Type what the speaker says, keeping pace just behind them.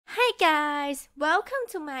Hey guys, welcome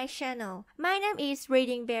to my channel. My name is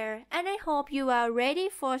ReadingBear and I hope you are ready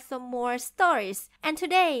for some more stories. And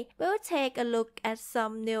today, we'll take a look at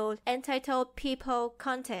some new entitled people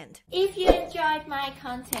content. If you enjoyed my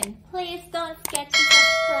content, please don't forget to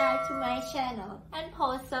subscribe to my channel and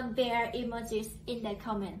post some bear emojis in the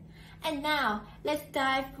comment. And now, let's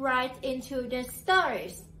dive right into the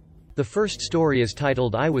stories. The first story is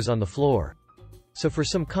titled I Was on the Floor. So for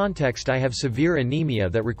some context, I have severe anemia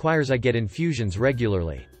that requires I get infusions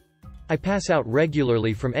regularly. I pass out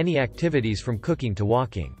regularly from any activities from cooking to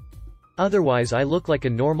walking. Otherwise I look like a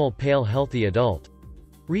normal pale healthy adult.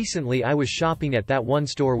 Recently I was shopping at that one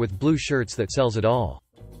store with blue shirts that sells it all.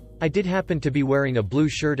 I did happen to be wearing a blue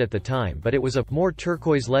shirt at the time, but it was a more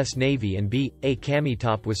turquoise less navy and a cami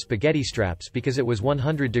top with spaghetti straps because it was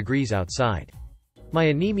 100 degrees outside. My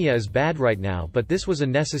anemia is bad right now, but this was a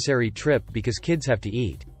necessary trip because kids have to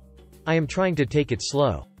eat. I am trying to take it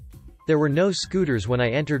slow. There were no scooters when I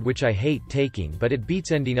entered, which I hate taking, but it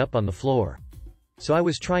beats ending up on the floor. So I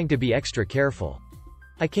was trying to be extra careful.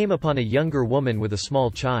 I came upon a younger woman with a small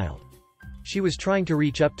child. She was trying to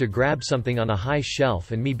reach up to grab something on a high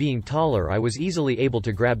shelf, and me being taller, I was easily able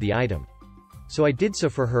to grab the item. So I did so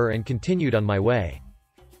for her and continued on my way.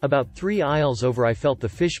 About 3 aisles over I felt the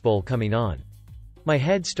fishbowl coming on. My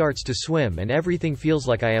head starts to swim and everything feels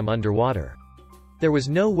like I am underwater. There was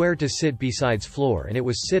nowhere to sit besides floor, and it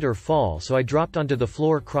was sit or fall, so I dropped onto the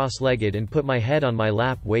floor cross-legged and put my head on my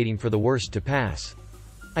lap waiting for the worst to pass.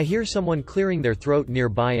 I hear someone clearing their throat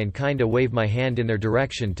nearby and kinda wave my hand in their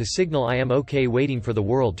direction to signal I am okay, waiting for the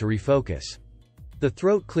world to refocus. The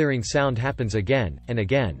throat clearing sound happens again and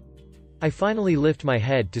again. I finally lift my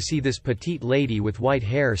head to see this petite lady with white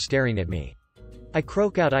hair staring at me. I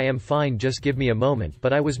croak out, I am fine, just give me a moment,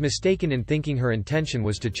 but I was mistaken in thinking her intention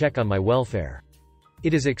was to check on my welfare.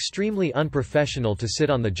 It is extremely unprofessional to sit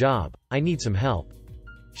on the job, I need some help.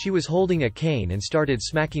 She was holding a cane and started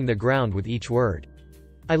smacking the ground with each word.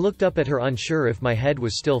 I looked up at her, unsure if my head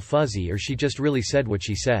was still fuzzy or she just really said what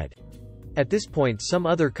she said. At this point some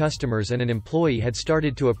other customers and an employee had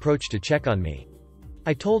started to approach to check on me.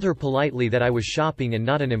 I told her politely that I was shopping and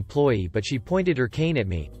not an employee, but she pointed her cane at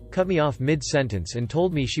me, cut me off mid-sentence and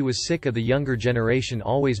told me she was sick of the younger generation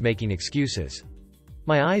always making excuses.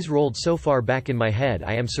 My eyes rolled so far back in my head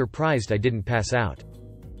I am surprised I didn't pass out.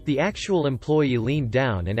 The actual employee leaned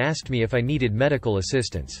down and asked me if I needed medical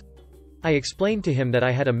assistance. I explained to him that I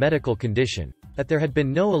had a medical condition, that there had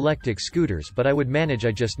been no electric scooters but I would manage,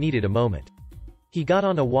 I just needed a moment. He got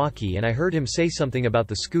on a walkie and I heard him say something about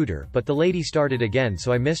the scooter, but the lady started again,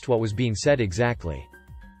 so I missed what was being said exactly.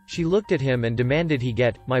 She looked at him and demanded he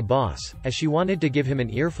get my boss, as she wanted to give him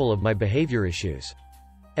an earful of my behavior issues.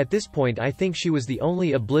 At this point I think she was the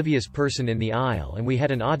only oblivious person in the aisle, and we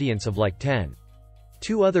had an audience of like 10.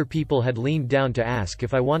 2 other people had leaned down to ask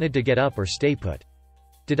if I wanted to get up or stay put.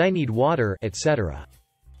 Did I need water, etc.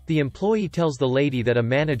 The employee tells the lady that a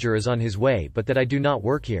manager is on his way but that I do not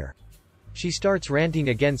work here. She starts ranting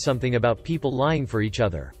again, something about people lying for each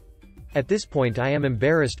other. At this point I am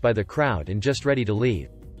embarrassed by the crowd and just ready to leave.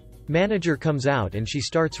 Manager comes out and she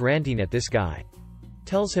starts ranting at this guy.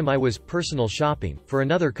 Tells him I was personal shopping for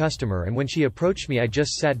another customer, and when she approached me I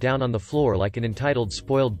just sat down on the floor like an entitled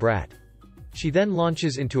spoiled brat. She then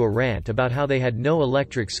launches into a rant about how they had no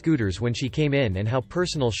electric scooters when she came in and how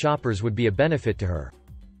personal shoppers would be a benefit to her.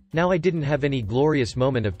 Now I didn't have any glorious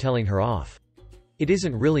moment of telling her off. It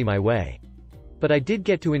isn't really my way. But I did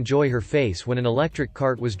get to enjoy her face when an electric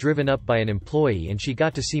cart was driven up by an employee and she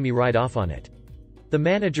got to see me ride off on it. The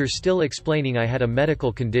manager still explaining I had a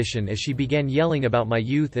medical condition as she began yelling about my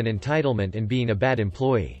youth and entitlement and being a bad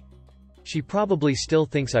employee. She probably still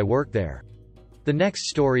thinks I work there. The next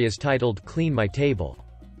story is titled Clean My Table.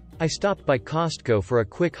 I stopped by Costco for a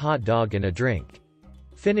quick hot dog and a drink.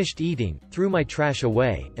 Finished eating, threw my trash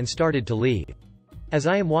away, and started to leave. As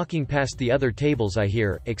I am walking past the other tables I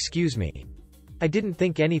hear, "Excuse me." I didn't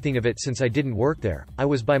think anything of it since I didn't work there, I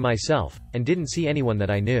was by myself, and didn't see anyone that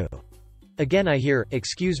I knew. Again I hear,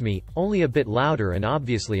 "Excuse me," only a bit louder and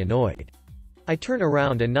obviously annoyed. I turn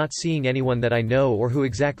around and not seeing anyone that I know or who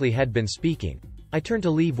exactly had been speaking. I turn to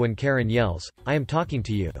leave when Karen yells, "I am talking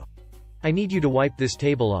to you. I need you to wipe this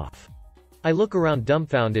table off." I look around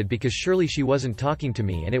dumbfounded because surely she wasn't talking to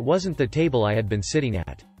me and it wasn't the table I had been sitting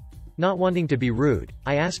at. Not wanting to be rude,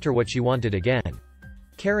 I asked her what she wanted again.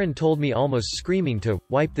 Karen told me, almost screaming, to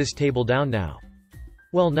wipe this table down now.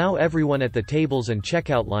 Well, now everyone at the tables and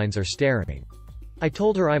checkout lines are staring. I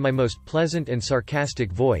told her in my most pleasant and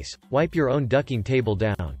sarcastic voice, "Wipe your own ducking table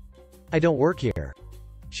down. I don't work here."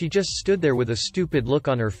 She just stood there with a stupid look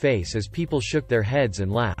on her face as people shook their heads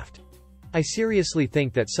and laughed. I seriously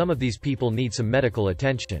think that some of these people need some medical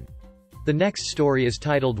attention. The next story is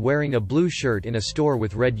titled Wearing a Blue Shirt in a Store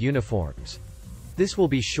with Red Uniforms. This will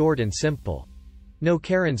be short and simple. No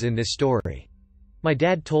Karens in this story. My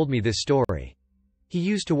dad told me this story. He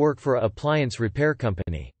used to work for an appliance repair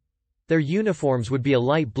company. Their uniforms would be a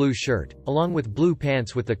light blue shirt, along with blue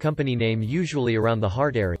pants with the company name usually around the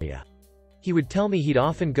heart area. He would tell me he'd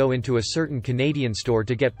often go into a certain Canadian store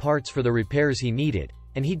to get parts for the repairs he needed,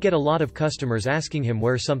 and he'd get a lot of customers asking him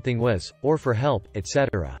where something was, or for help,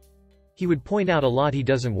 etc. He would point out a lot he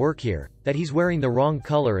doesn't work here, that he's wearing the wrong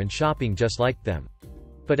color and shopping just like them.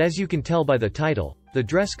 But as you can tell by the title, the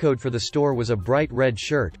dress code for the store was a bright red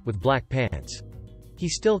shirt, with black pants. He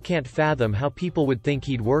still can't fathom how people would think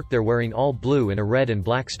he'd work there wearing all blue in a red and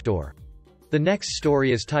black store. The next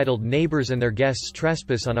story is titled Neighbors and Their Guests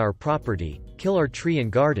Trespass on Our Property, Kill Our Tree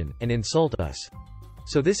and Garden, and Insult Us.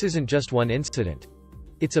 So this isn't just one incident.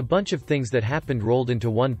 It's a bunch of things that happened rolled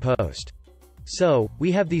into one post. So,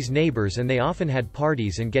 we have these neighbors and they often had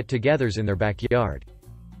parties and get-togethers in their backyard.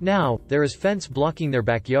 Now, there is fence blocking their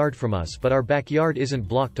backyard from us, but our backyard isn't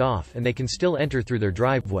blocked off and they can still enter through their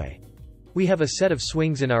driveway. We have a set of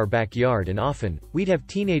swings in our backyard and often, we'd have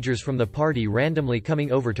teenagers from the party randomly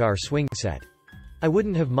coming over to our swing set. I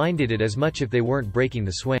wouldn't have minded it as much if they weren't breaking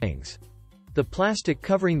the swings. The plastic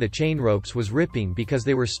covering the chain ropes was ripping because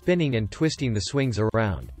they were spinning and twisting the swings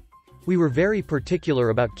around. We were very particular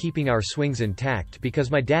about keeping our swings intact because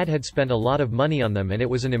my dad had spent a lot of money on them and it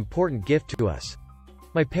was an important gift to us.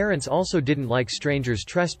 My parents also didn't like strangers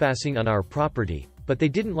trespassing on our property, but they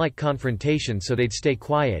didn't like confrontation, so they'd stay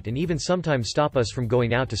quiet and even sometimes stop us from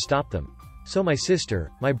going out to stop them. So my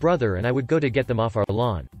sister, my brother and I would go to get them off our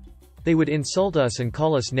lawn. They would insult us and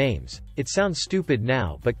call us names. It sounds stupid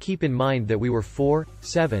now, but keep in mind that we were 4,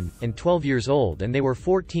 7, and 12 years old and they were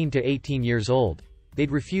 14 to 18 years old.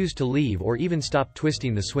 They'd refuse to leave or even stop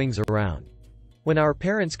twisting the swings around. When our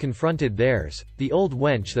parents confronted theirs, the old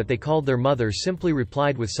wench that they called their mother simply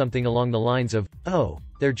replied with something along the lines of, "Oh,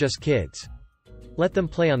 they're just kids. Let them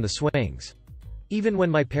play on the swings." Even when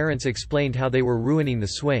my parents explained how they were ruining the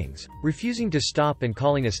swings, refusing to stop and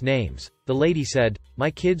calling us names, the lady said, "My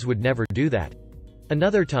kids would never do that."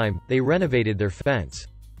 Another time, they renovated their fence.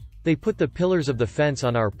 They put the pillars of the fence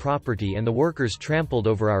on our property and the workers trampled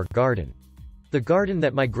over our garden. The garden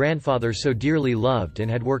that my grandfather so dearly loved and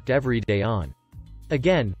had worked every day on.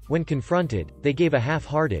 Again, when confronted, they gave a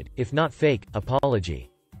half-hearted, if not fake, apology.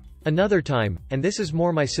 Another time, and this is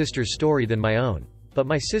more my sister's story than my own, but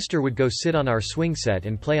my sister would go sit on our swing set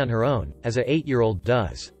and play on her own, as a 8-year-old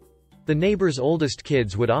does. The neighbor's oldest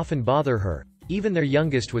kids would often bother her, even their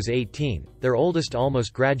youngest was 18, their oldest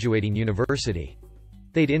almost graduating university.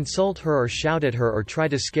 They'd insult her or shout at her or try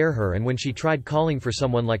to scare her, and when she tried calling for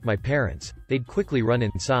someone like my parents, they'd quickly run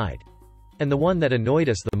inside. And the one that annoyed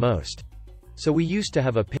us the most. So we used to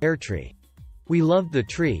have a pear tree. We loved the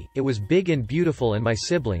tree, it was big and beautiful, and my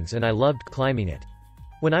siblings and I loved climbing it.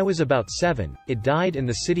 When I was about 7, it died and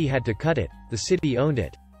the city had to cut it. The city owned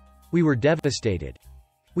it. We were devastated.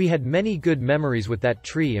 We had many good memories with that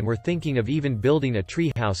tree and were thinking of even building a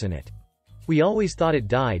tree house in it. We always thought it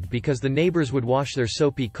died because the neighbors would wash their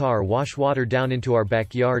soapy car wash water down into our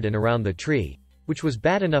backyard and around the tree, which was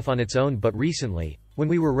bad enough on its own, but recently, when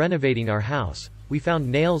we were renovating our house, we found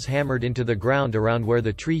nails hammered into the ground around where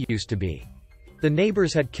the tree used to be. The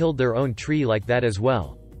neighbors had killed their own tree like that as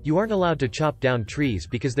well. You aren't allowed to chop down trees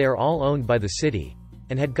because they are all owned by the city,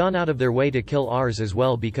 and had gone out of their way to kill ours as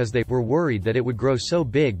well because they were worried that it would grow so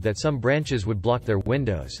big that some branches would block their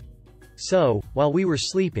windows. So, while we were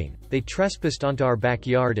sleeping, they trespassed onto our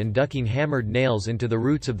backyard and ducking hammered nails into the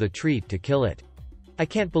roots of the tree to kill it. I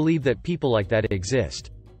can't believe that people like that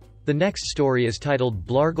exist. The next story is titled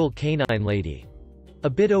Blargle Canine Lady. A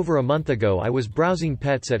bit over a month ago I was browsing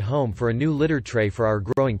pets at home for a new litter tray for our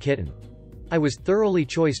growing kitten. I was thoroughly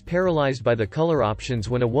choice paralyzed by the color options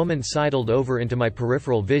when a woman sidled over into my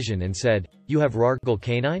peripheral vision and said, "You have Blargle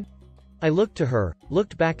Canine?" I looked to her,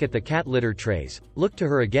 looked back at the cat litter trays, looked to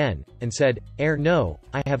her again, and said, No,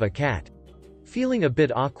 I have a cat." Feeling a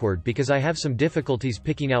bit awkward because I have some difficulties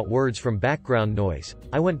picking out words from background noise,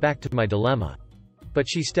 I went back to my dilemma. But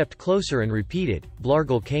she stepped closer and repeated,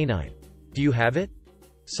 "Blargle Canine. Do you have it?"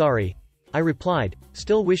 "Sorry," I replied,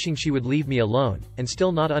 still wishing she would leave me alone, and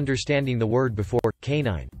still not understanding the word before,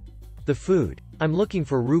 canine. "The food. I'm looking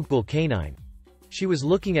for Blargle Canine." She was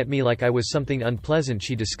looking at me like I was something unpleasant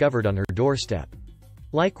she discovered on her doorstep.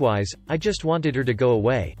 Likewise, I just wanted her to go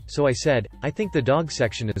away, so I said, "I think the dog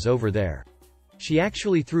section is over there." She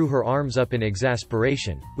actually threw her arms up in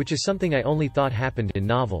exasperation, which is something I only thought happened in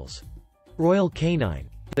novels. Royal Canine.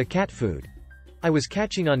 The cat food. I was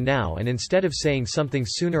catching on now, and instead of saying something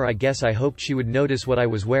sooner, I guess I hoped she would notice what I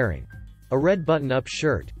was wearing. A red button-up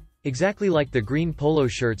shirt. Exactly like the green polo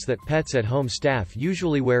shirts that pets at home staff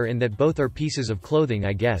usually wear, in that both are pieces of clothing,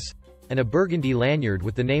 I guess, and a burgundy lanyard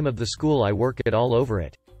with the name of the school I work at all over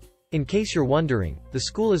it. In case you're wondering, the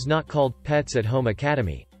school is not called Pets at Home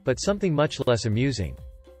Academy, but something much less amusing.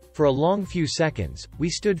 For a long few seconds, we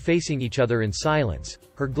stood facing each other in silence,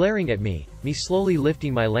 her glaring at me slowly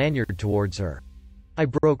lifting my lanyard towards her. I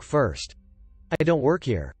broke first. "I don't work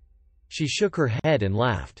here." She shook her head and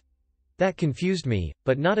laughed. That confused me,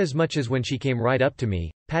 but not as much as when she came right up to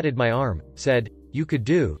me, patted my arm, said, "You could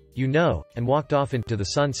do, you know," and walked off into the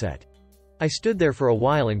sunset. I stood there for a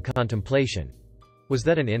while in contemplation. Was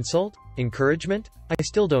that an insult? Encouragement? I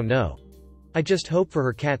still don't know. I just hope for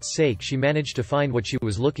her cat's sake she managed to find what she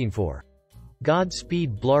was looking for.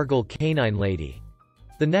 Godspeed, Blargle Canine Lady.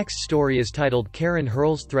 The next story is titled Karen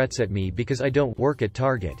Hurls Threats at Me Because I Don't Work at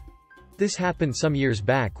Target. This happened some years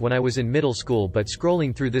back when I was in middle school, but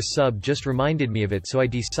scrolling through this sub just reminded me of it, so I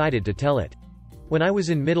decided to tell it. When I was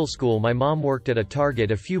in middle school, my mom worked at a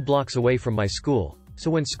Target a few blocks away from my school,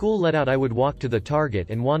 so when school let out I would walk to the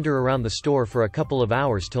Target and wander around the store for a couple of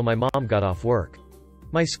hours till my mom got off work.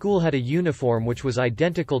 My school had a uniform which was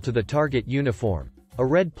identical to the Target uniform, a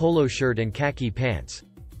red polo shirt and khaki pants.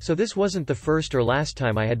 So this wasn't the first or last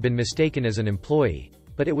time I had been mistaken as an employee,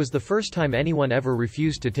 but it was the first time anyone ever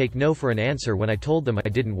refused to take no for an answer when I told them I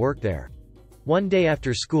didn't work there. One day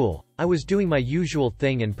after school, I was doing my usual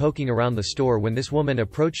thing and poking around the store when this woman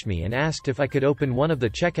approached me and asked if I could open one of the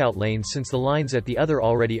checkout lanes since the lines at the other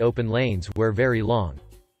already open lanes were very long.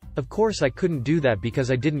 Of course I couldn't do that because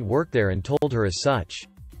I didn't work there, and told her as such.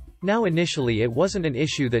 Now initially it wasn't an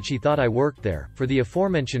issue that she thought I worked there, for the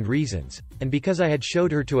aforementioned reasons, and because I had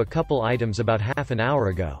showed her to a couple items about half an hour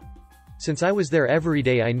ago. Since I was there every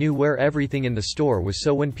day, I knew where everything in the store was,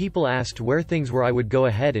 so when people asked where things were I would go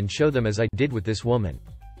ahead and show them, as I did with this woman.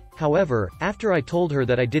 However, after I told her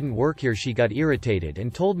that I didn't work here, she got irritated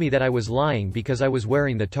and told me that I was lying because I was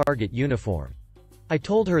wearing the Target uniform. I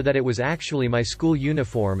told her that it was actually my school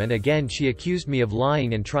uniform, and again she accused me of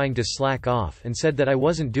lying and trying to slack off, and said that I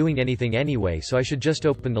wasn't doing anything anyway, so I should just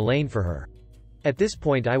open the lane for her. At this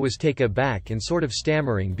point I was taken aback and sort of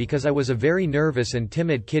stammering because I was a very nervous and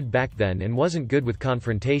timid kid back then and wasn't good with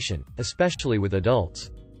confrontation, especially with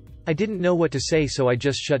adults. I didn't know what to say, so I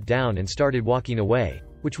just shut down and started walking away,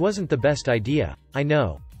 which wasn't the best idea, I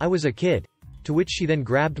know. I was a kid. To which she then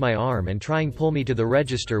grabbed my arm and trying pull me to the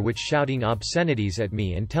register, which shouting obscenities at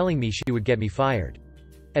me and telling me she would get me fired.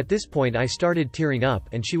 At this point I started tearing up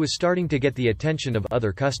and she was starting to get the attention of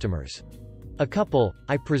other customers. A couple,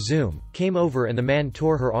 I presume, came over and the man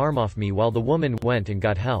tore her arm off me while the woman went and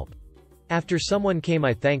got help. After someone came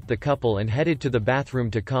I thanked the couple and headed to the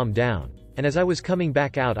bathroom to calm down, and as I was coming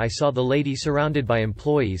back out I saw the lady surrounded by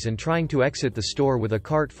employees and trying to exit the store with a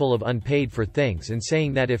cart full of unpaid for things and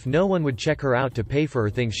saying that if no one would check her out to pay for her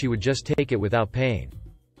things she would just take it without paying.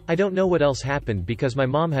 I don't know what else happened because my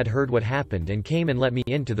mom had heard what happened and came and let me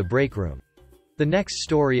into the break room. The next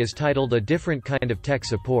story is titled A Different Kind of Tech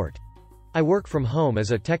Support. I work from home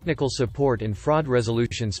as a technical support and fraud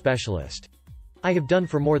resolution specialist. I have done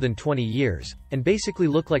for more than 20 years, and basically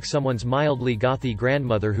look like someone's mildly gothy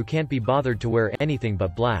grandmother who can't be bothered to wear anything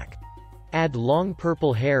but black. Add long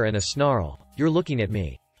purple hair and a snarl, "You're looking at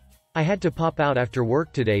me." I had to pop out after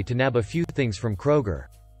work today to nab a few things from Kroger.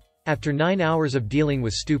 After 9 hours of dealing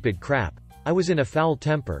with stupid crap, I was in a foul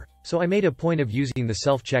temper, so I made a point of using the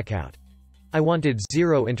self-checkout. I wanted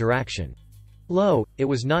zero interaction. Lo, it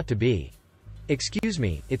was not to be. "Excuse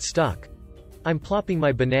me, it's stuck." I'm plopping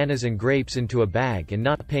my bananas and grapes into a bag and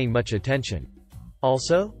not paying much attention.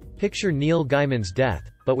 Also, picture Neil Gaiman's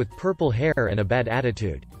death, but with purple hair and a bad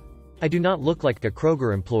attitude. I do not look like a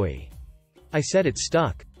Kroger employee. I said it's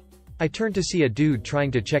stuck. I turn to see a dude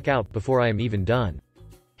trying to check out before I am even done.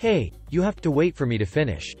 "Hey, you have to wait for me to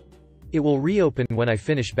finish. It will reopen when I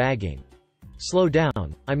finish bagging." "Slow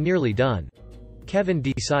down, I'm nearly done." Kevin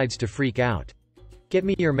decides to freak out. "Get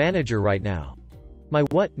me your manager right now." "My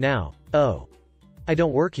what now? Oh. I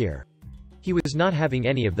don't work here." He was not having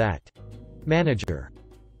any of that. "Manager.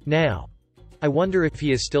 Now. I wonder if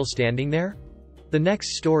he is still standing there?" The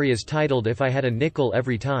next story is titled If I Had a Nickel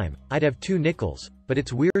Every Time, I'd Have 2 nickels, but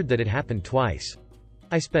it's weird that it happened twice.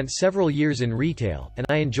 I spent several years in retail, and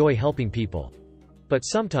I enjoy helping people. But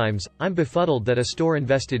sometimes, I'm befuddled that a store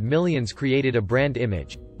invested millions created a brand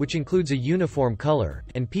image, which includes a uniform color,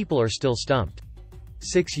 and people are still stumped.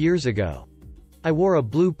 6 years ago. I wore a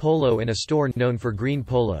blue polo in a store known for green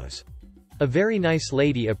polos. A very nice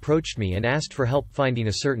lady approached me and asked for help finding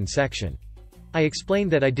a certain section. I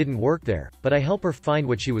explained that I didn't work there, but I helped her find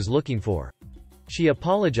what she was looking for. She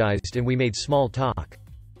apologized and we made small talk.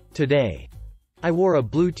 Today, I wore a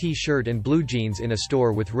blue t-shirt and blue jeans in a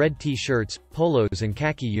store with red t-shirts, polos and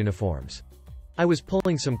khaki uniforms. I was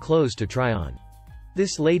pulling some clothes to try on.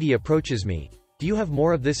 This lady approaches me. Do you have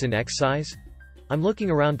more of this in X size? I'm looking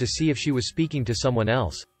around to see if she was speaking to someone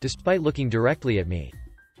else, despite looking directly at me.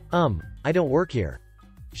 I don't work here.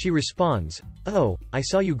 She responds, oh, I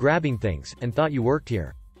saw you grabbing things, and thought you worked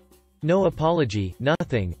here. No apology,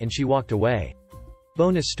 nothing, and she walked away.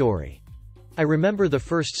 Bonus story. I remember the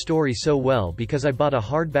first story so well because I bought a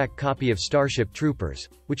hardback copy of Starship Troopers,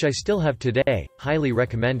 which I still have today, highly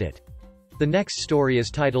recommend it. The next story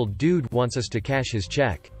is titled Dude Wants Us to Cash His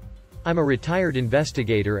Check. I'm a retired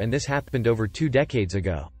investigator and this happened over 2 decades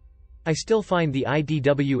ago. I still find the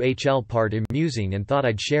IDWHL part amusing and thought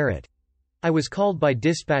I'd share it. I was called by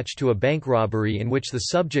dispatch to a bank robbery in which the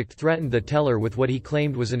subject threatened the teller with what he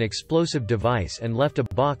claimed was an explosive device and left a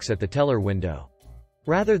box at the teller window.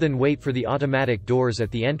 Rather than wait for the automatic doors at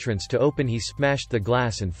the entrance to open, he smashed the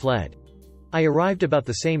glass and fled. I arrived about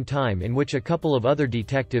the same time in which a couple of other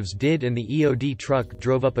detectives did and the EOD truck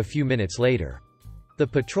drove up a few minutes later. The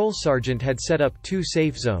patrol sergeant had set up 2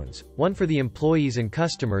 safe zones, one for the employees and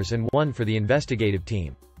customers and one for the investigative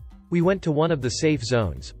team. We went to one of the safe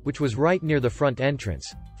zones, which was right near the front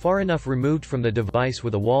entrance, far enough removed from the device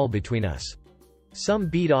with a wall between us. Some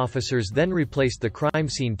beat officers then replaced the crime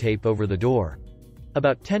scene tape over the door.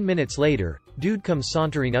 About 10 minutes later, dude comes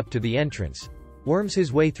sauntering up to the entrance, worms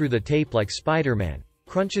his way through the tape like Spider-Man,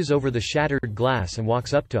 crunches over the shattered glass and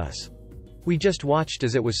walks up to us. We just watched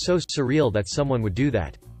as it was so surreal that someone would do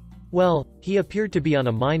that. Well, he appeared to be on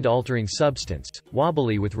a mind-altering substance,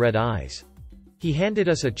 wobbly with red eyes. He handed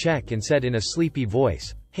us a check and said in a sleepy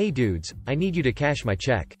voice, "Hey dudes, I need you to cash my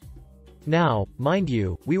check." Now, mind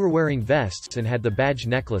you, we were wearing vests and had the badge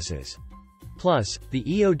necklaces. Plus, the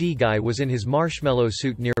EOD guy was in his marshmallow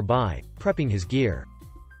suit nearby, prepping his gear.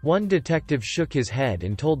 One detective shook his head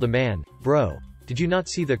and told the man, "Bro, did you not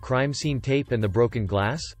see the crime scene tape and the broken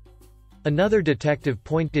glass?" Another detective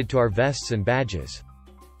pointed to our vests and badges.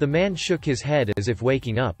 The man shook his head as if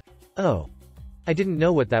waking up. "Oh. I didn't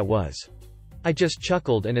know what that was." I just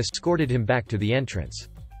chuckled and escorted him back to the entrance.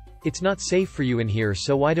 "It's not safe for you in here,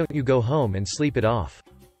 so why don't you go home and sleep it off?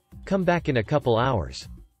 Come back in a couple hours.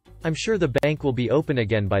 I'm sure the bank will be open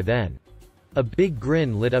again by then." A big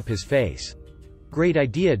grin lit up his face. "Great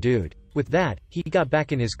idea, dude." With that, he got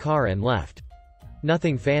back in his car and left.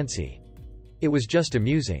 Nothing fancy. It was just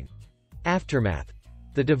amusing. Aftermath.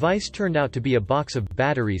 The device turned out to be a box of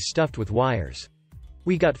batteries stuffed with wires.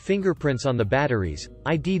 We got fingerprints on the batteries,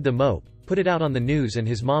 ID'd the mope, put it out on the news and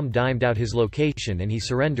his mom dimed out his location and he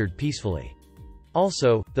surrendered peacefully.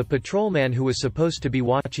 Also, the patrolman who was supposed to be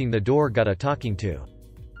watching the door got a talking to.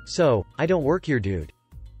 So, I don't work here, dude.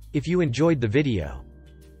 If you enjoyed the video,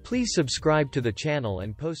 please subscribe to the channel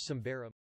and post some bear